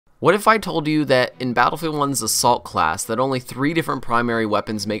What if I told you that in Battlefield 1's Assault class that only 3 different primary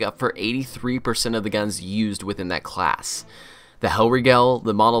weapons make up for 83% of the guns used within that class? The Hellriegel,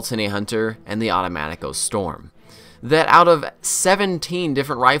 the Model 10A Hunter, and the Automatico Storm. That out of 17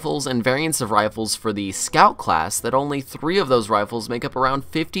 different rifles and variants of rifles for the Scout class, that only 3 of those rifles make up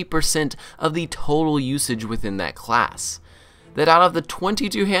around 50% of the total usage within that class. That out of the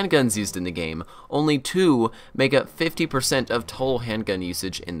 22 handguns used in the game, only 2 make up 50% of total handgun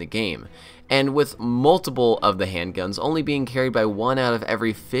usage in the game. And with multiple of the handguns only being carried by 1 out of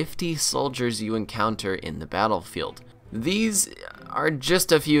every 50 soldiers you encounter in the battlefield. These are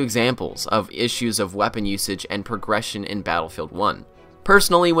just a few examples of issues of weapon usage and progression in Battlefield 1.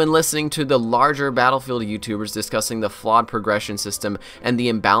 Personally, when listening to the larger Battlefield YouTubers discussing the flawed progression system and the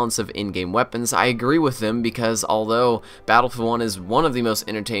imbalance of in-game weapons, I agree with them because although Battlefield 1 is one of the most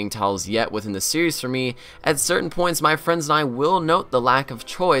entertaining titles yet within the series for me, at certain points my friends and I will note the lack of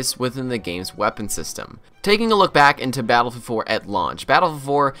choice within the game's weapon system. Taking a look back into Battlefield 4 at launch, Battlefield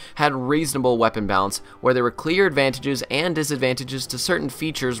 4 had reasonable weapon balance where there were clear advantages and disadvantages to certain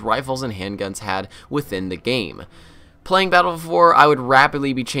features rifles and handguns had within the game. Playing Battlefield 4, I would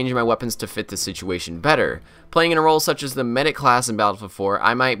rapidly be changing my weapons to fit the situation better. Playing in a role such as the Medic class in Battlefield 4,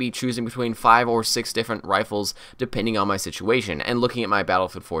 I might be choosing between 5 or 6 different rifles depending on my situation, and looking at my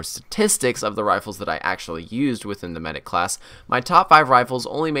Battlefield 4 statistics of the rifles that I actually used within the Medic class, my top 5 rifles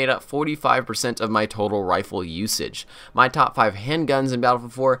only made up 45% of my total rifle usage. My top 5 handguns in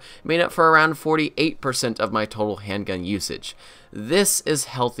Battlefield 4 made up for around 48% of my total handgun usage. This is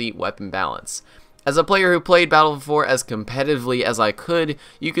healthy weapon balance. As a player who played Battlefield 4 as competitively as I could,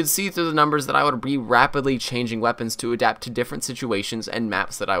 you could see through the numbers that I would be rapidly changing weapons to adapt to different situations and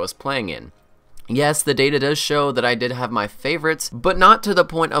maps that I was playing in. Yes, the data does show that I did have my favorites, but not to the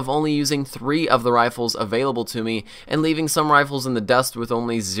point of only using 3 of the rifles available to me and leaving some rifles in the dust with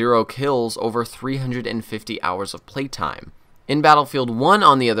only 0 kills over 350 hours of playtime. In Battlefield 1,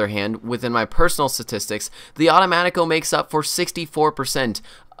 on the other hand, within my personal statistics, the Automatico makes up for 64%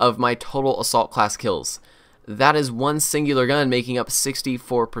 of my total Assault class kills. That is one singular gun making up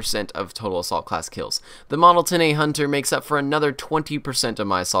 64% of total Assault class kills. The Model 10A Hunter makes up for another 20% of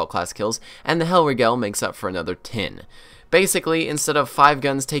my Assault class kills, and the Hellriegel makes up for another 10%. Basically, instead of 5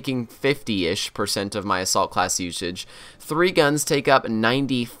 guns taking 50-ish% of my Assault class usage, 3 guns take up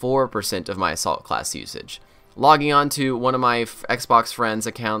 94% of my Assault class usage. Logging on to one of my Xbox friends'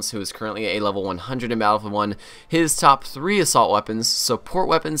 accounts who is currently a level 100 in Battlefield 1, his top 3 assault weapons, support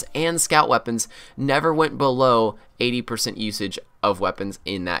weapons, and scout weapons never went below 80% usage of weapons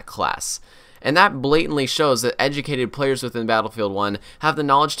in that class. And that blatantly shows that educated players within Battlefield 1 have the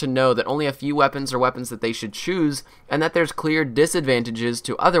knowledge to know that only a few weapons are weapons that they should choose, and that there's clear disadvantages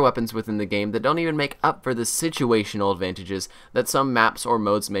to other weapons within the game that don't even make up for the situational advantages that some maps or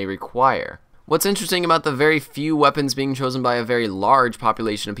modes may require. What's interesting about the very few weapons being chosen by a very large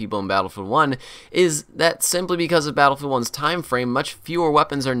population of people in Battlefield 1 is that simply because of Battlefield 1's time frame, much fewer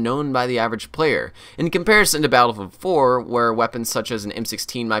weapons are known by the average player. In comparison to Battlefield 4, where weapons such as an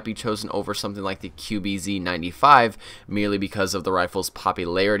M16 might be chosen over something like the QBZ-95 merely because of the rifle's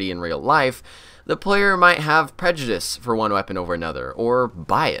popularity in real life, the player might have prejudice for one weapon over another, or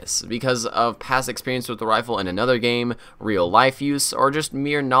bias because of past experience with the rifle in another game, real life use, or just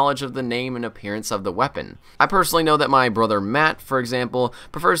mere knowledge of the name and appearance of the weapon. I personally know that my brother Matt, for example,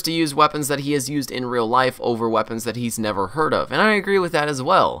 prefers to use weapons that he has used in real life over weapons that he's never heard of, and I agree with that as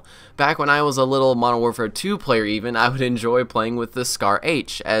well. Back when I was a little Modern Warfare 2 player even, I would enjoy playing with the Scar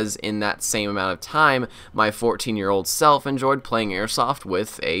H, as in that same amount of time, my 14-year-old self enjoyed playing Airsoft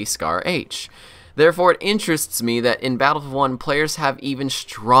with a Scar H. Therefore, it interests me that in Battlefield 1, players have even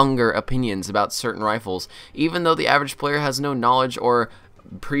stronger opinions about certain rifles, even though the average player has no knowledge or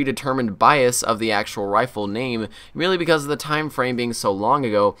predetermined bias of the actual rifle name, merely because of the time frame being so long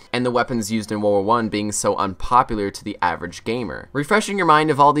ago and the weapons used in World War I being so unpopular to the average gamer. Refreshing your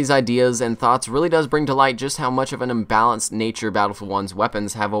mind of all these ideas and thoughts really does bring to light just how much of an imbalanced nature Battlefield 1's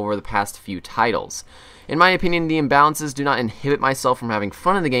weapons have over the past few titles. In my opinion, the imbalances do not inhibit myself from having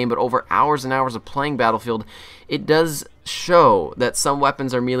fun in the game, but over hours and hours of playing Battlefield, it does show that some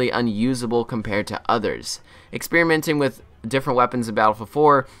weapons are merely unusable compared to others. Experimenting with different weapons in Battlefield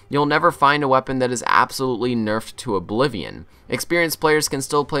 4, you'll never find a weapon that is absolutely nerfed to oblivion. Experienced players can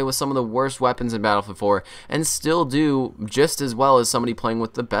still play with some of the worst weapons in Battlefield 4 and still do just as well as somebody playing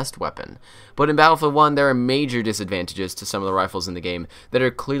with the best weapon. But in Battlefield 1, there are major disadvantages to some of the rifles in the game that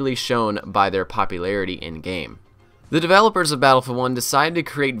are clearly shown by their popularity in-game. The developers of Battlefield 1 decided to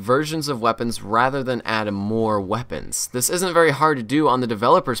create versions of weapons rather than add more weapons. This isn't very hard to do on the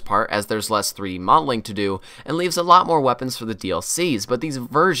developer's part, as there's less 3D modeling to do, and leaves a lot more weapons for the DLCs, but these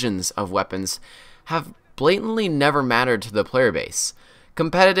versions of weapons have blatantly never mattered to the player base.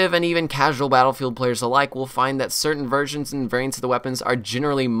 Competitive and even casual Battlefield players alike will find that certain versions and variants of the weapons are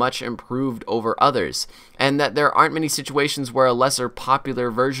generally much improved over others, and that there aren't many situations where a lesser popular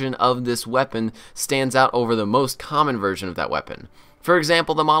version of this weapon stands out over the most common version of that weapon. For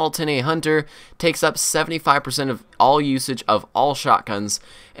example, the Model 10A Hunter takes up 75% of all usage of all shotguns,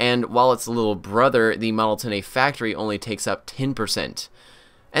 and while its little brother, the Model 10A Factory, only takes up 10%.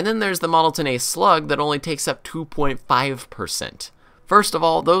 And then there's the Model 10A Slug that only takes up 2.5%. First of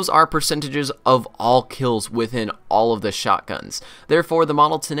all, those are percentages of all kills within all of the shotguns. Therefore, the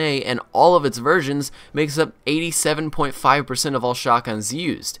Model 10A and all of its versions makes up 87.5% of all shotguns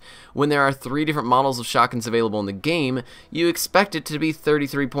used. When there are 3 different models of shotguns available in the game, you expect it to be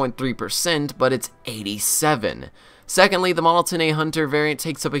 33.3%, but it's 87%. Secondly, the Model 10A Hunter variant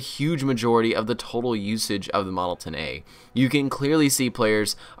takes up a huge majority of the total usage of the Model 10A. You can clearly see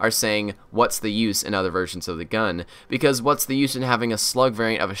players are saying, what's the use in other versions of the gun? Because what's the use in having a slug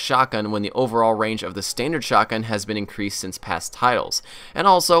variant of a shotgun when the overall range of the standard shotgun has been increased since past titles? And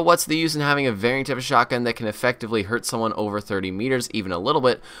also, what's the use in having a variant of a shotgun that can effectively hurt someone over 30 meters, even a little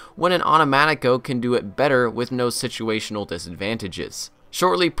bit, when an automatic go can do it better with no situational disadvantages?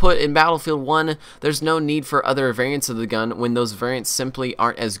 Shortly put, in Battlefield 1, there's no need for other variants of the gun when those variants simply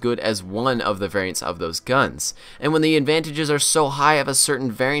aren't as good as one of the variants of those guns. And when the advantages are so high of a certain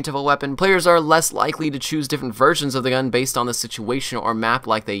variant of a weapon, players are less likely to choose different versions of the gun based on the situation or map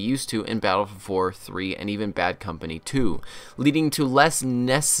like they used to in Battlefield 4, 3, and even Bad Company 2, leading to less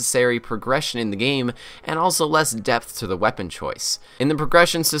necessary progression in the game and also less depth to the weapon choice. In the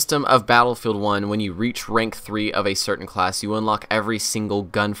progression system of Battlefield 1, when you reach rank 3 of a certain class, you unlock every single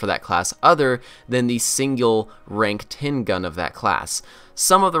gun for that class other than the single rank 10 gun of that class.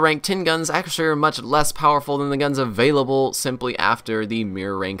 Some of the rank 10 guns actually are much less powerful than the guns available simply after the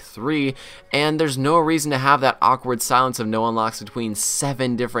mere rank 3, and there's no reason to have that awkward silence of no unlocks between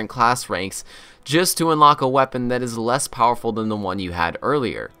 7 different class ranks just to unlock a weapon that is less powerful than the one you had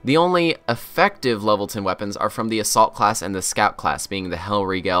earlier. The only effective level 10 weapons are from the Assault class and the Scout class, being the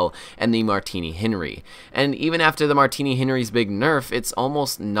Hellriegel and the Martini Henry. And even after the Martini Henry's big nerf, it's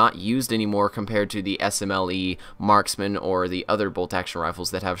almost not used anymore compared to the SMLE, Marksman, or the other bolt-action rifles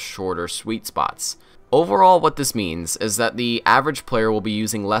that have shorter sweet spots. Overall, what this means is that the average player will be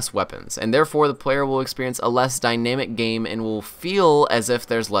using less weapons, and therefore the player will experience a less dynamic game and will feel as if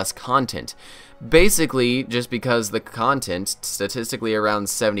there's less content. Basically, just because the content, statistically around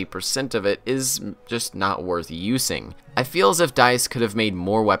 70% of it, is just not worth using. I feel as if DICE could have made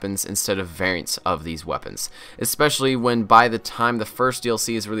more weapons instead of variants of these weapons, especially when by the time the first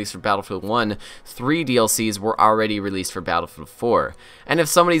DLC is released for Battlefield 1, 3 DLCs were already released for Battlefield 4. And if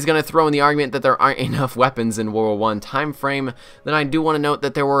somebody's going to throw in the argument that there aren't enough weapons in World War I time frame, then I do want to note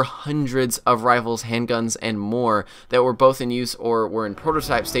that there were hundreds of rifles, handguns, and more that were both in use or were in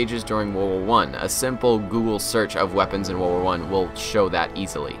prototype stages during World War I. A simple Google search of weapons in World War I will show that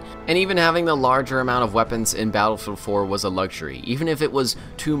easily. And even having the larger amount of weapons in Battlefield 4 was a luxury. Even if it was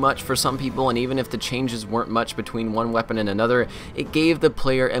too much for some people, and even if the changes weren't much between one weapon and another, it gave the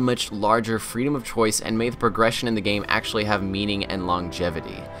player a much larger freedom of choice and made the progression in the game actually have meaning and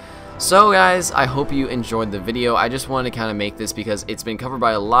longevity. So guys, I hope you enjoyed the video. I just wanted to kind of make this because it's been covered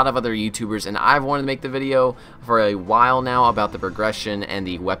by a lot of other YouTubers, and I've wanted to make the video for a while now about the progression and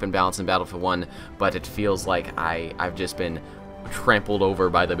the weapon balance in Battlefield 1, but it feels like I've just been trampled over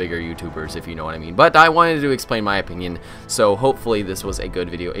by the bigger YouTubers, if you know what I mean. But I wanted to explain my opinion, so hopefully this was a good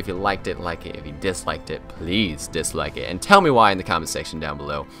video. If you liked it, like it. If you disliked it, please dislike it, and tell me why in the comment section down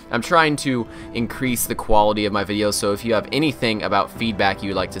below. I'm trying to increase the quality of my videos, so if you have anything about feedback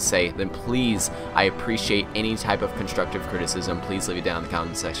you'd like to say, then please, I appreciate any type of constructive criticism. Please leave it down in the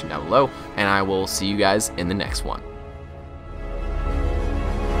comment section down below, and I will see you guys in the next one.